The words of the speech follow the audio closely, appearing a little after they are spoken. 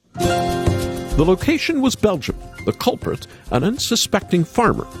The location was Belgium, the culprit an unsuspecting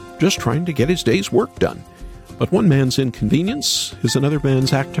farmer just trying to get his day's work done. But one man's inconvenience is another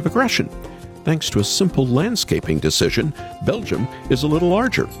man's act of aggression. Thanks to a simple landscaping decision, Belgium is a little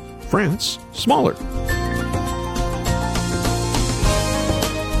larger, France smaller.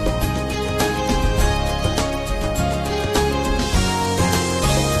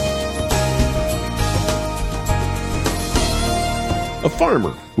 A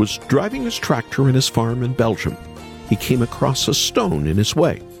farmer was driving his tractor in his farm in Belgium. He came across a stone in his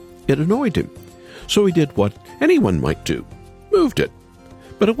way. It annoyed him, so he did what anyone might do, moved it.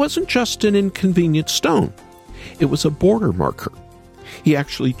 But it wasn't just an inconvenient stone. It was a border marker. He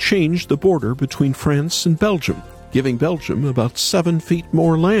actually changed the border between France and Belgium, giving Belgium about 7 feet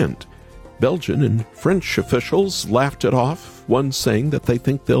more land. Belgian and French officials laughed it off, one saying that they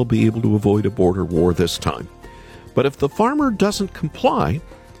think they'll be able to avoid a border war this time. But if the farmer doesn't comply,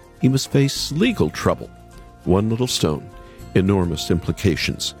 he must face legal trouble. One little stone, enormous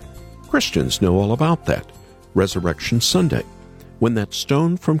implications. Christians know all about that. Resurrection Sunday, when that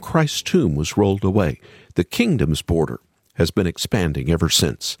stone from Christ's tomb was rolled away, the kingdom's border has been expanding ever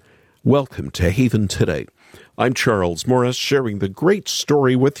since. Welcome to Haven Today. I'm Charles Morris, sharing the great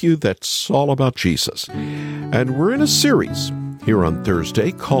story with you that's all about Jesus. And we're in a series here on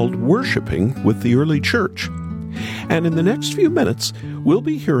Thursday called Worshiping with the Early Church. And in the next few minutes, we'll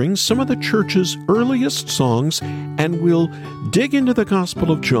be hearing some of the church's earliest songs, and we'll dig into the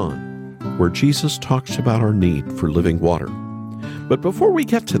Gospel of John, where Jesus talks about our need for living water. But before we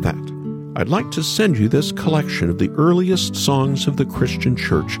get to that, I'd like to send you this collection of the earliest songs of the Christian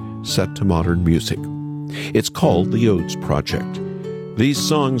church set to modern music. It's called the Odes Project. These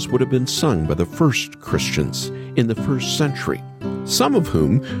songs would have been sung by the first Christians in the first century, some of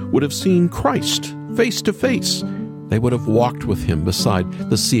whom would have seen Christ face to face. They would have walked with him beside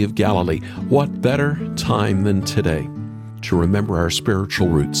the Sea of Galilee. What better time than today to remember our spiritual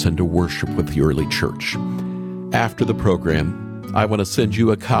roots and to worship with the early church? After the program, I want to send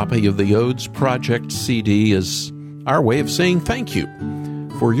you a copy of the Odes Project CD as our way of saying thank you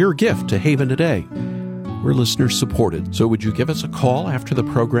for your gift to Haven Today. We're listener-supported, so would you give us a call after the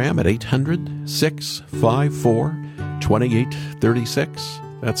program at 800-654-2836?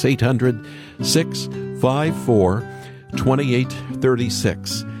 That's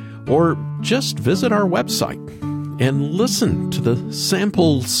 800-654-2836. Or just visit our website and listen to the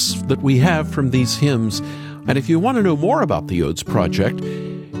samples that we have from these hymns. And if you want to know more about the Odes Project,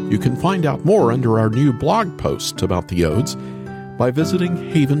 you can find out more under our new blog post about the Odes by visiting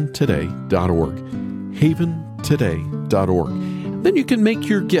haventoday.org. haventoday.org. Then you can make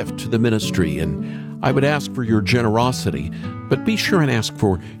your gift to the ministry, and I would ask for your generosity, but be sure and ask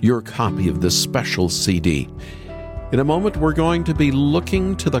for your copy of this special CD. In a moment, we're going to be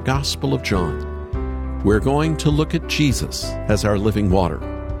looking to the Gospel of John. We're going to look at Jesus as our living water.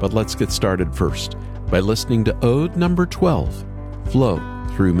 But let's get started first by listening to Ode number 12, Flow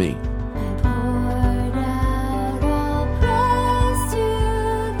Through Me.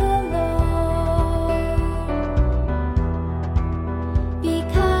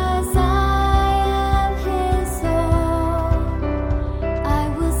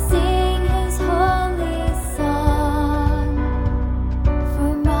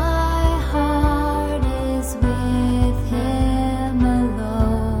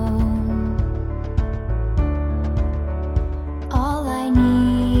 All I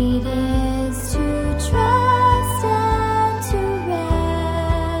need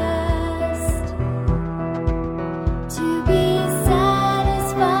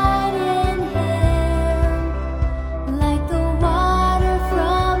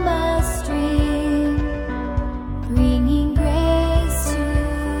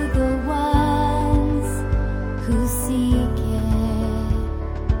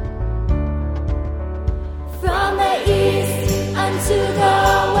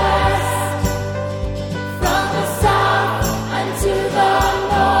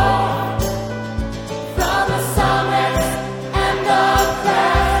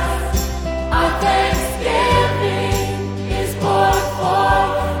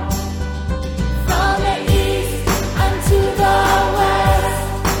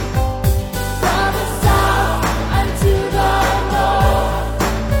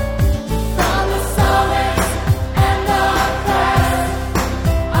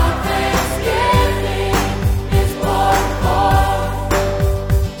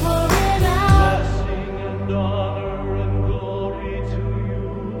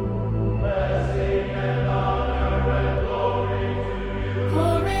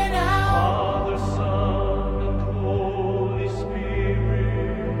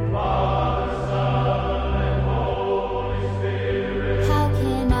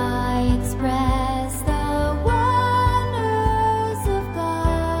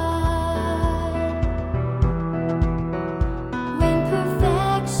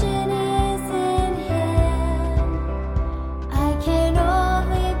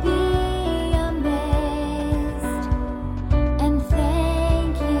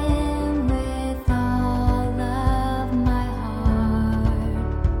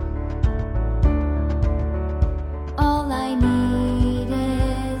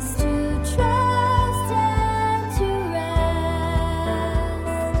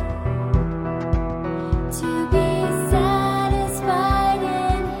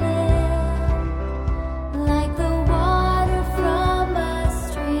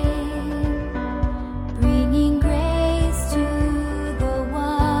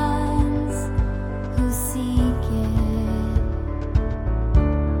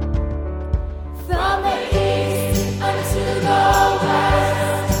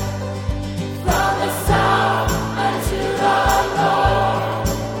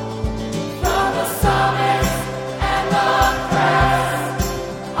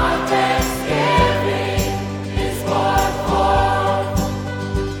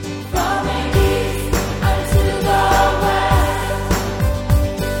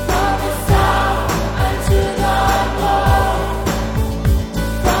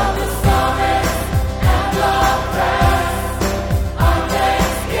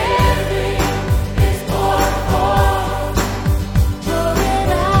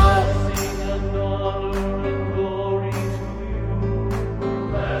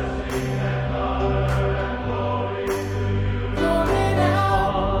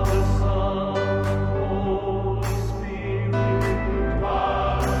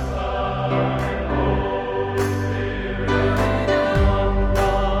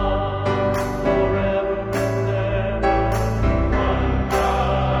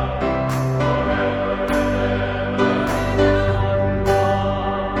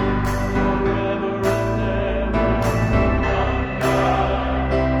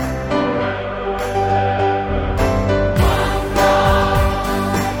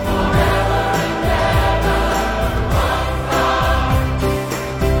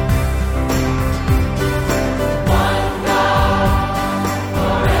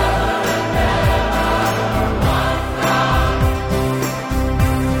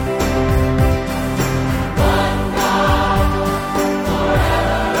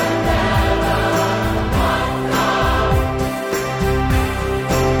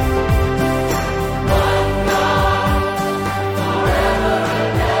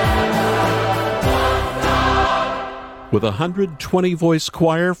with a 120-voice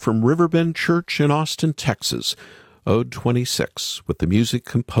choir from Riverbend Church in Austin, Texas. Ode 26, with the music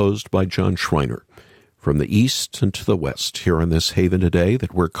composed by John Schreiner. From the east and to the west, here on this haven today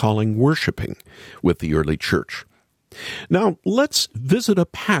that we're calling Worshiping with the Early Church. Now, let's visit a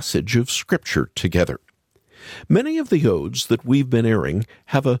passage of Scripture together. Many of the odes that we've been airing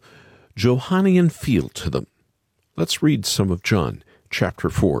have a Johannian feel to them. Let's read some of John chapter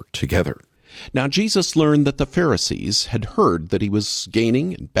 4 together. Now Jesus learned that the Pharisees had heard that he was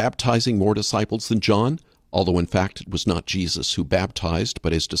gaining and baptizing more disciples than John, although in fact it was not Jesus who baptized,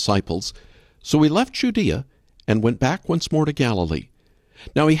 but his disciples. So he left Judea and went back once more to Galilee.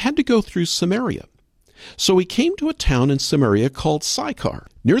 Now he had to go through Samaria. So he came to a town in Samaria called Sychar,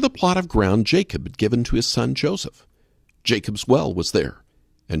 near the plot of ground Jacob had given to his son Joseph. Jacob's well was there,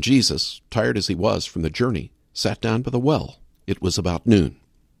 and Jesus, tired as he was from the journey, sat down by the well. It was about noon.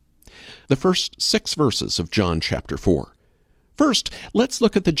 The first 6 verses of John chapter 4. First, let's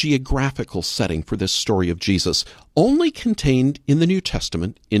look at the geographical setting for this story of Jesus, only contained in the New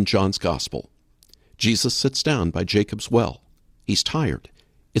Testament in John's Gospel. Jesus sits down by Jacob's well. He's tired.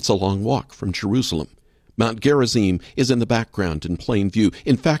 It's a long walk from Jerusalem. Mount Gerizim is in the background in plain view.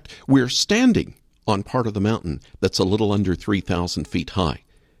 In fact, we're standing on part of the mountain that's a little under 3,000 feet high.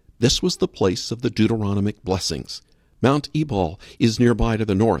 This was the place of the Deuteronomic blessings. Mount Ebal is nearby to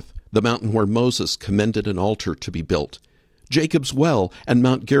the north, the mountain where Moses commanded an altar to be built. Jacob's well and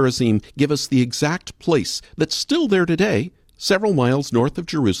Mount Gerizim give us the exact place that's still there today, several miles north of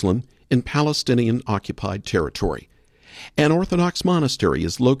Jerusalem, in Palestinian-occupied territory. An Orthodox monastery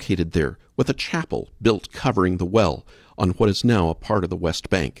is located there, with a chapel built covering the well on what is now a part of the West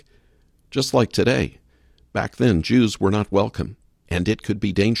Bank. Just like today, back then Jews were not welcome, and it could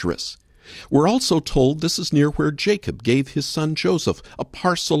be dangerous. We're also told this is near where Jacob gave his son Joseph a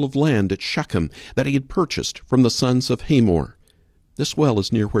parcel of land at Shechem that he had purchased from the sons of Hamor. This well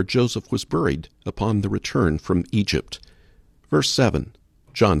is near where Joseph was buried upon the return from Egypt. Verse 7,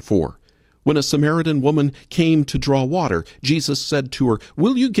 John 4. When a Samaritan woman came to draw water, Jesus said to her,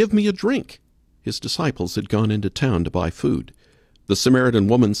 "Will you give me a drink?" His disciples had gone into town to buy food. The Samaritan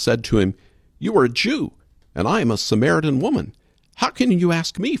woman said to him, "You are a Jew, and I am a Samaritan woman. How can you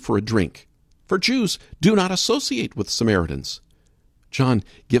ask me for a drink? For Jews do not associate with Samaritans." John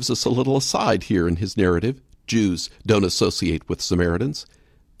gives us a little aside here in his narrative. Jews don't associate with Samaritans.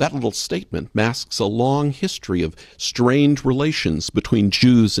 That little statement masks a long history of strained relations between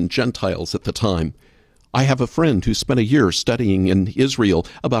Jews and Gentiles at the time. I have a friend who spent a year studying in Israel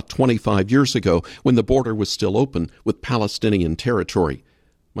about 25 years ago when the border was still open with Palestinian territory.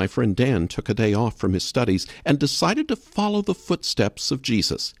 My friend Dan took a day off from his studies and decided to follow the footsteps of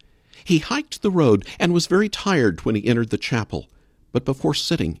Jesus. He hiked the road and was very tired when he entered the chapel, but before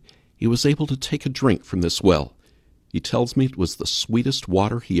sitting, he was able to take a drink from this well. He tells me it was the sweetest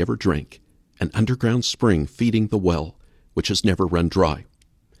water he ever drank, an underground spring feeding the well, which has never run dry.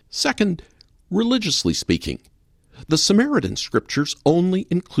 Second, religiously speaking, the Samaritan scriptures only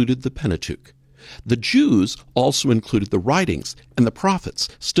included the Pentateuch. The Jews also included the writings and the prophets,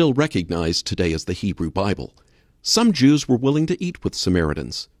 still recognized today as the Hebrew Bible. Some Jews were willing to eat with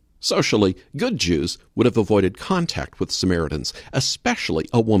Samaritans. Socially, good Jews would have avoided contact with Samaritans, especially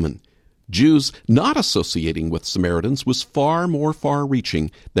a woman. Jews not associating with Samaritans was far more far-reaching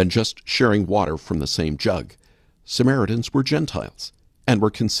than just sharing water from the same jug. Samaritans were Gentiles and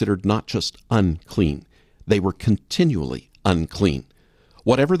were considered not just unclean. They were continually unclean.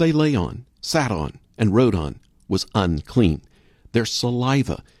 Whatever they lay on, sat on, and rode on was unclean. Their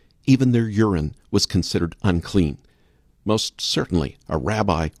saliva, even their urine, was considered unclean. Most certainly, a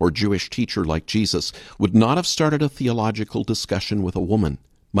rabbi or Jewish teacher like Jesus would not have started a theological discussion with a woman,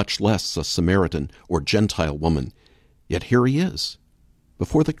 much less a Samaritan or Gentile woman. Yet here he is,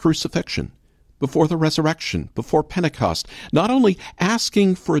 before the crucifixion, before the resurrection, before Pentecost, not only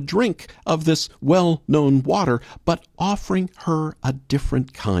asking for a drink of this well-known water, but offering her a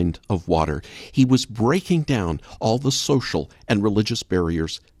different kind of water. He was breaking down all the social and religious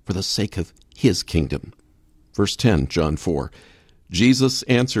barriers for the sake of his kingdom. Verse 10, John 4. Jesus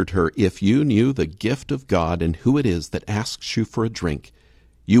answered her, "If you knew the gift of God and who it is that asks you for a drink,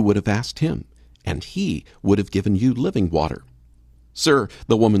 you would have asked him, and he would have given you living water." "Sir,"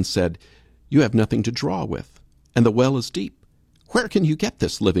 the woman said, "you have nothing to draw with, and the well is deep. Where can you get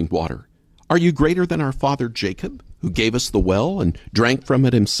this living water? Are you greater than our father Jacob, who gave us the well and drank from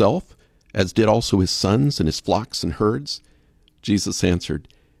it himself, as did also his sons and his flocks and herds?" Jesus answered,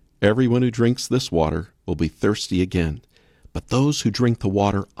 "Everyone who drinks this water will be thirsty again, but those who drink the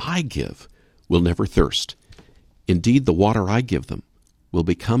water I give will never thirst. Indeed, the water I give them will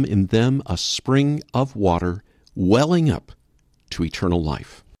become in them a spring of water welling up to eternal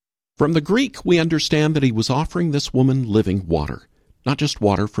life. From the Greek, we understand that he was offering this woman living water, not just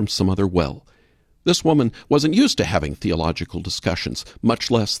water from some other well. This woman wasn't used to having theological discussions, much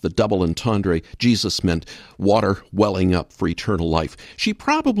less the double entendre Jesus meant water welling up for eternal life. She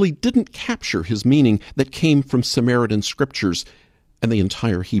probably didn't capture his meaning that came from Samaritan scriptures and the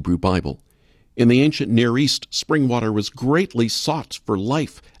entire Hebrew Bible. In the ancient Near East, spring water was greatly sought for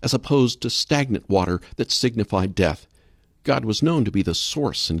life as opposed to stagnant water that signified death. God was known to be the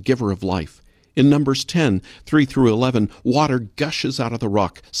source and giver of life. In Numbers 10, 3-11, water gushes out of the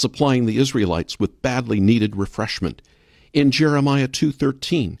rock, supplying the Israelites with badly needed refreshment. In Jeremiah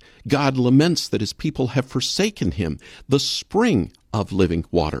 2:13, God laments that his people have forsaken him, the spring of living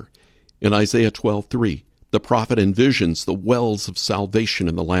water. In Isaiah 12:3, the prophet envisions the wells of salvation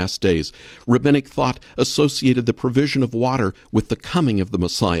in the last days. Rabbinic thought associated the provision of water with the coming of the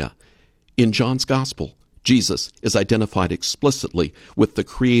Messiah. In John's Gospel, Jesus is identified explicitly with the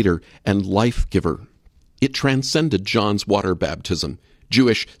Creator and life-giver. It transcended John's water baptism,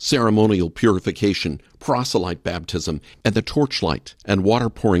 Jewish ceremonial purification, proselyte baptism, and the torchlight and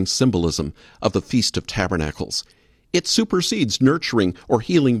water-pouring symbolism of the Feast of Tabernacles. It supersedes nurturing or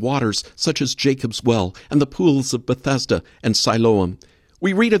healing waters such as Jacob's well and the pools of Bethesda and Siloam.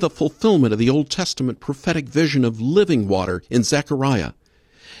 We read of the fulfillment of the Old Testament prophetic vision of living water in Zechariah.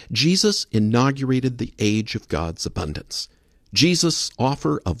 Jesus inaugurated the age of God's abundance. Jesus'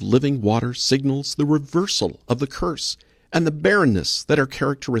 offer of living water signals the reversal of the curse and the barrenness that are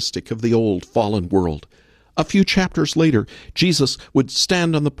characteristic of the old fallen world. A few chapters later, Jesus would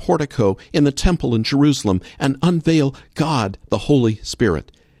stand on the portico in the temple in Jerusalem and unveil God, the Holy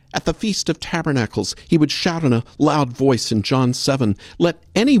Spirit. At the Feast of Tabernacles, he would shout in a loud voice in John 7, "Let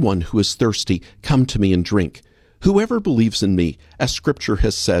anyone who is thirsty come to me and drink. Whoever believes in me, as Scripture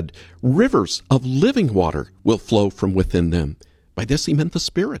has said, rivers of living water will flow from within them." By this he meant the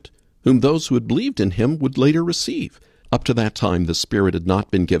Spirit, whom those who had believed in him would later receive. Up to that time, the Spirit had not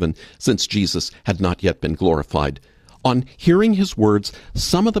been given, since Jesus had not yet been glorified. On hearing his words,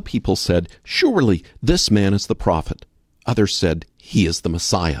 some of the people said, "Surely this man is the prophet." Others said, "He is the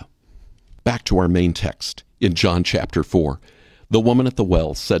Messiah." Back to our main text, in John chapter 4. The woman at the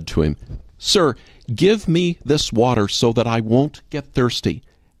well said to him, "Sir, give me this water so that I won't get thirsty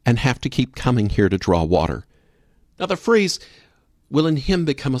and have to keep coming here to draw water." Now the phrase, "will in him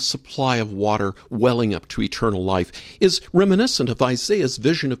become a supply of water welling up to eternal life," is reminiscent of Isaiah's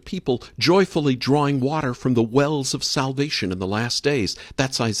vision of people joyfully drawing water from the wells of salvation in the last days.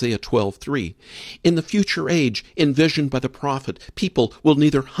 That's Isaiah 12:3. In the future age, envisioned by the prophet, people will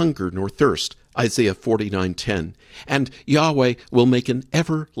neither hunger nor thirst. Isaiah 49:10. And Yahweh will make an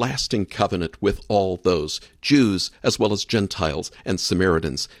everlasting covenant with all those, Jews as well as Gentiles and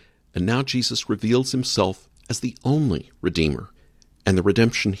Samaritans. And now Jesus reveals himself as the only Redeemer. And the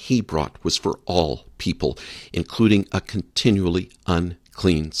redemption he brought was for all people, including a continually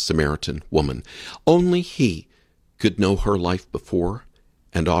unclean Samaritan woman. Only he could know her life before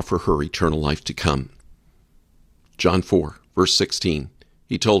and offer her eternal life to come. John 4, verse 16.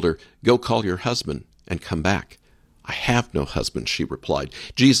 He told her, "Go call your husband and come back." "I have no husband," she replied.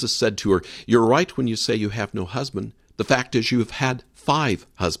 Jesus said to her, "You're right when you say you have no husband. The fact is you have had 5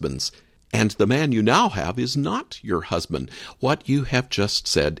 husbands. And the man you now have is not your husband. What you have just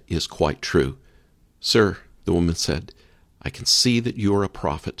said is quite true." "Sir," the woman said, "I can see that you are a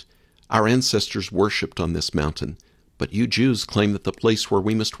prophet. Our ancestors worshipped on this mountain, but you Jews claim that the place where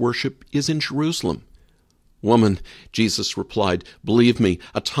we must worship is in Jerusalem." "Woman," Jesus replied, "believe me,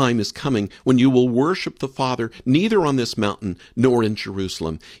 a time is coming when you will worship the Father neither on this mountain nor in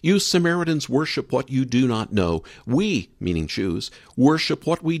Jerusalem. You Samaritans worship what you do not know. We, meaning Jews, worship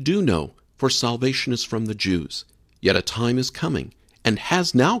what we do know, for salvation is from the Jews. Yet a time is coming, and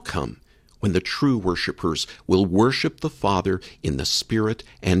has now come, when the true worshipers will worship the Father in the Spirit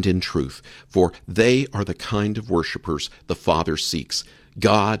and in truth, for they are the kind of worshipers the Father seeks.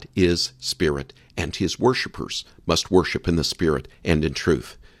 God is Spirit, and his worshipers must worship in the Spirit and in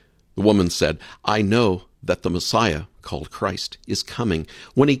truth." The woman said, "I know that the Messiah, called Christ, is coming.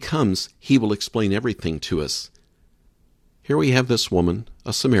 When he comes, he will explain everything to us." Here we have this woman,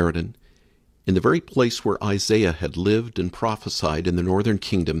 a Samaritan, in the very place where Isaiah had lived and prophesied in the northern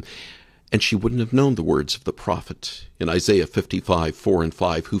kingdom, and she wouldn't have known the words of the prophet in Isaiah 55, 4 and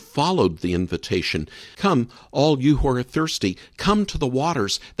 5, who followed the invitation, "Come, all you who are thirsty, come to the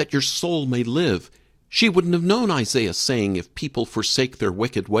waters, that your soul may live." She wouldn't have known Isaiah saying, "If people forsake their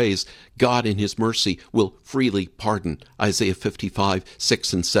wicked ways, God in his mercy will freely pardon," Isaiah 55,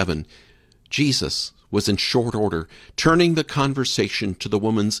 6 and 7. Jesus was in short order, turning the conversation to the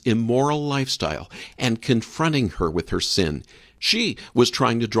woman's immoral lifestyle and confronting her with her sin. She was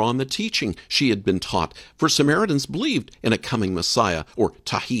trying to draw on the teaching she had been taught, for Samaritans believed in a coming Messiah, or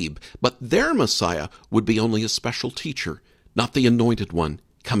Tahib, but their Messiah would be only a special teacher, not the anointed one,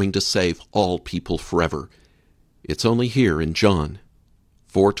 coming to save all people forever. It's only here in John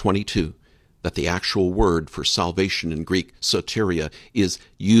 4:22 that the actual word for salvation in Greek, soteria, is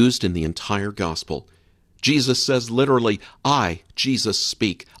used in the entire gospel. Jesus says literally, I, Jesus,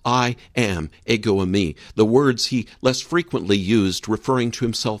 speak. I am, ego eimi, the words he less frequently used, referring to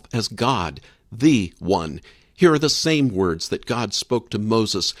himself as God, the One. Here are the same words that God spoke to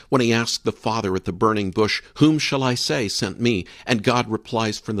Moses when he asked the Father at the burning bush, Whom shall I say sent me? And God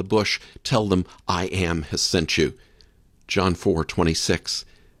replies from the bush, Tell them, I am has sent you. John 4:26.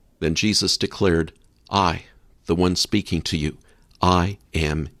 Then Jesus declared, I, the one speaking to you, I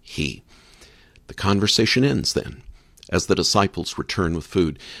am he. The conversation ends then, as the disciples return with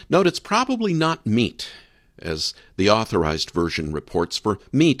food. Note it's probably not meat, as the Authorized Version reports, for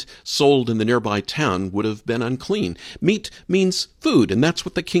meat sold in the nearby town would have been unclean. Meat means food, and that's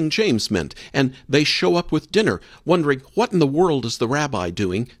what the King James meant. And they show up with dinner, wondering, what in the world is the rabbi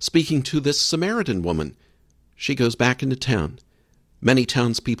doing, speaking to this Samaritan woman? She goes back into town. Many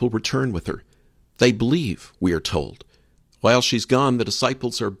townspeople return with her. They believe, we are told. While she's gone, the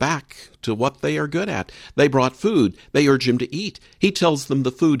disciples are back to what they are good at. They brought food. They urge him to eat. He tells them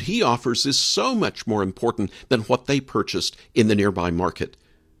the food he offers is so much more important than what they purchased in the nearby market.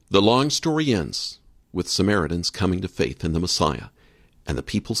 The long story ends with Samaritans coming to faith in the Messiah, and the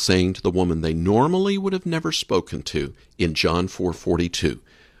people saying to the woman they normally would have never spoken to in John 4:42,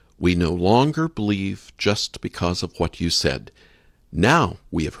 We no longer believe just because of what you said. Now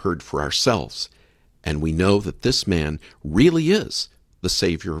we have heard for ourselves, and we know that this man really is the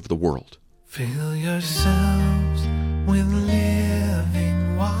Savior of the world. Fill yourselves with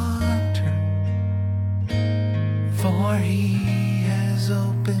living water, for he has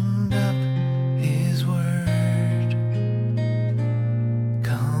opened up his word.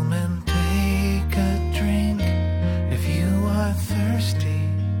 Come and take a drink if you are thirsty.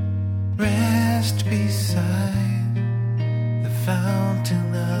 Rest beside the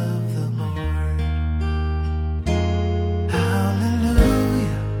fountain of the Lord.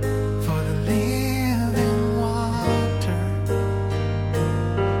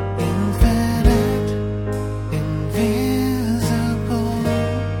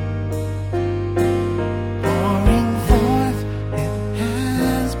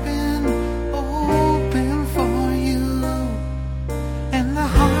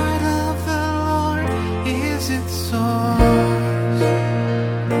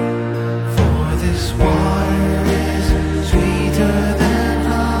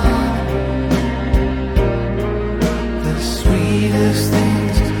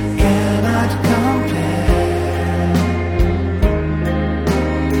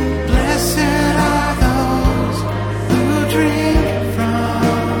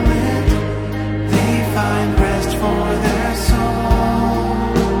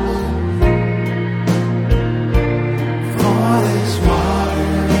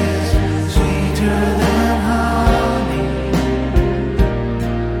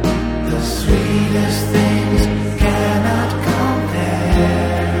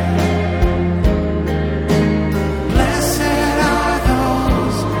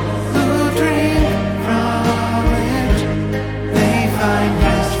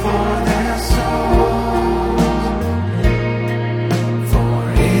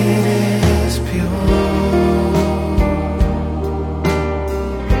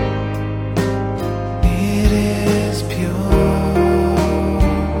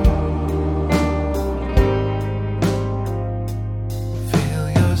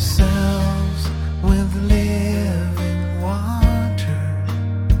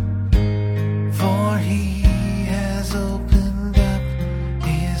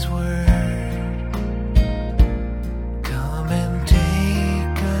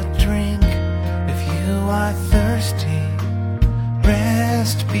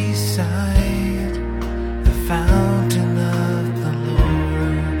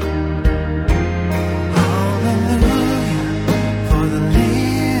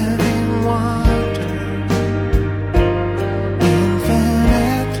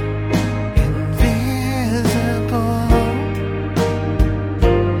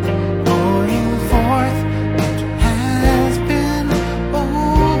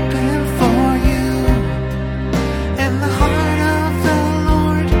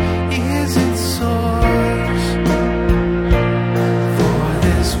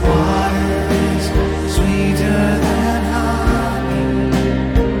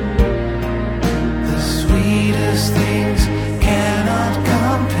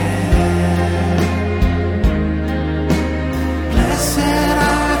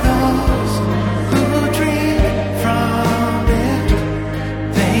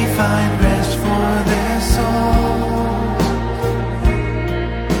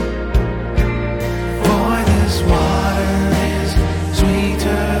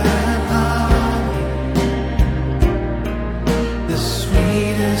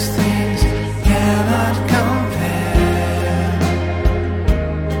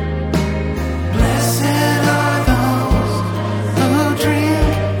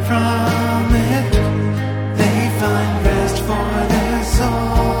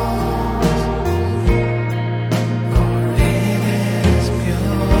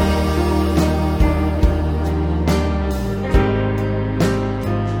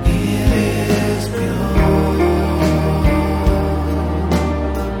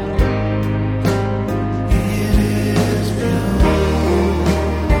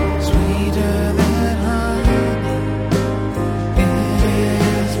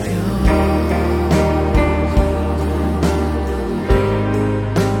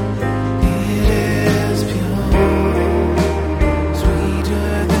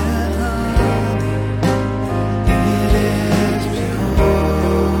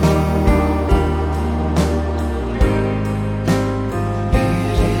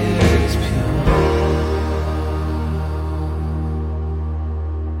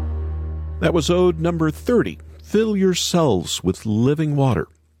 That was ode number 30, Fill Yourselves with Living Water,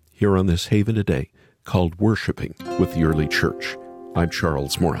 here on this Haven today, called Worshiping with the Early Church. I'm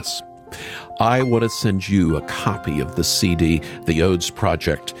Charles Morris. I want to send you a copy of the CD, the Odes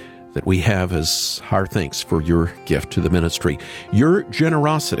Project, that we have as our thanks for your gift to the ministry. Your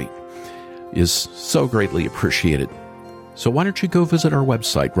generosity is so greatly appreciated. So why don't you go visit our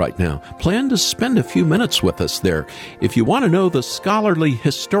website right now? Plan to spend a few minutes with us there. If you want to know the scholarly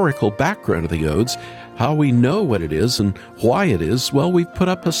historical background of the Odes, how we know what it is and why it is, well, we've put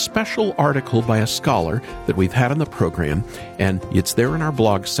up a special article by a scholar that we've had on the program, and it's there in our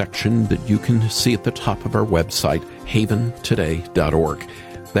blog section that you can see at the top of our website, haventoday.org.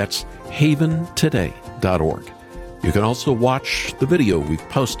 That's haventoday.org. You can also watch the video we've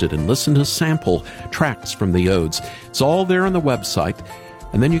posted and listen to sample tracks from the Odes. It's all there on the website,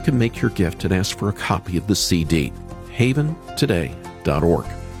 and then you can make your gift and ask for a copy of the CD, haventoday.org.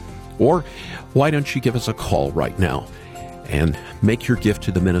 Or why don't you give us a call right now and make your gift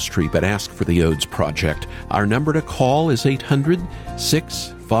to the ministry, but ask for the Odes Project. Our number to call is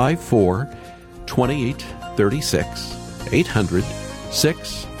 800-654-2836,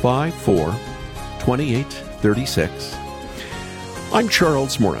 800-654-2836. I'm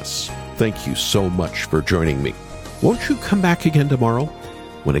Charles Morris. Thank you so much for joining me. Won't you come back again tomorrow,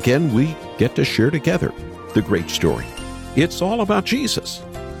 when again we get to share together the great story? It's all about Jesus,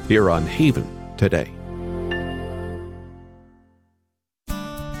 here on Haven Today.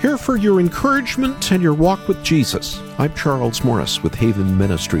 Here for your encouragement and your walk with Jesus, I'm Charles Morris with Haven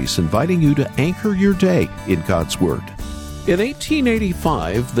Ministries, inviting you to anchor your day in God's Word. In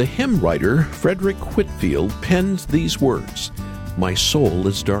 1885, the hymn writer Frederick Whitfield penned these words, "My soul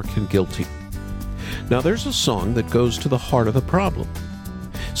is dark and guilty." Now there's a song that goes to the heart of the problem.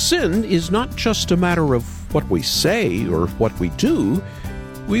 Sin is not just a matter of what we say or what we do.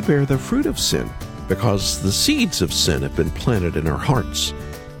 We bear the fruit of sin because the seeds of sin have been planted in our hearts.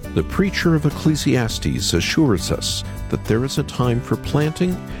 The preacher of Ecclesiastes assures us that there is a time for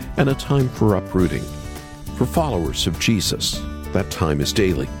planting and a time for uprooting. For followers of Jesus, that time is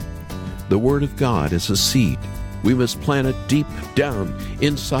daily. The Word of God is a seed. We must plant it deep down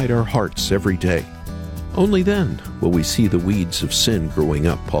inside our hearts every day. Only then will we see the weeds of sin growing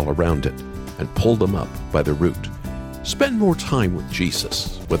up all around it and pull them up by the root. Spend more time with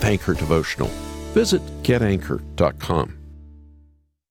Jesus with Anchor Devotional. Visit getanchor.com.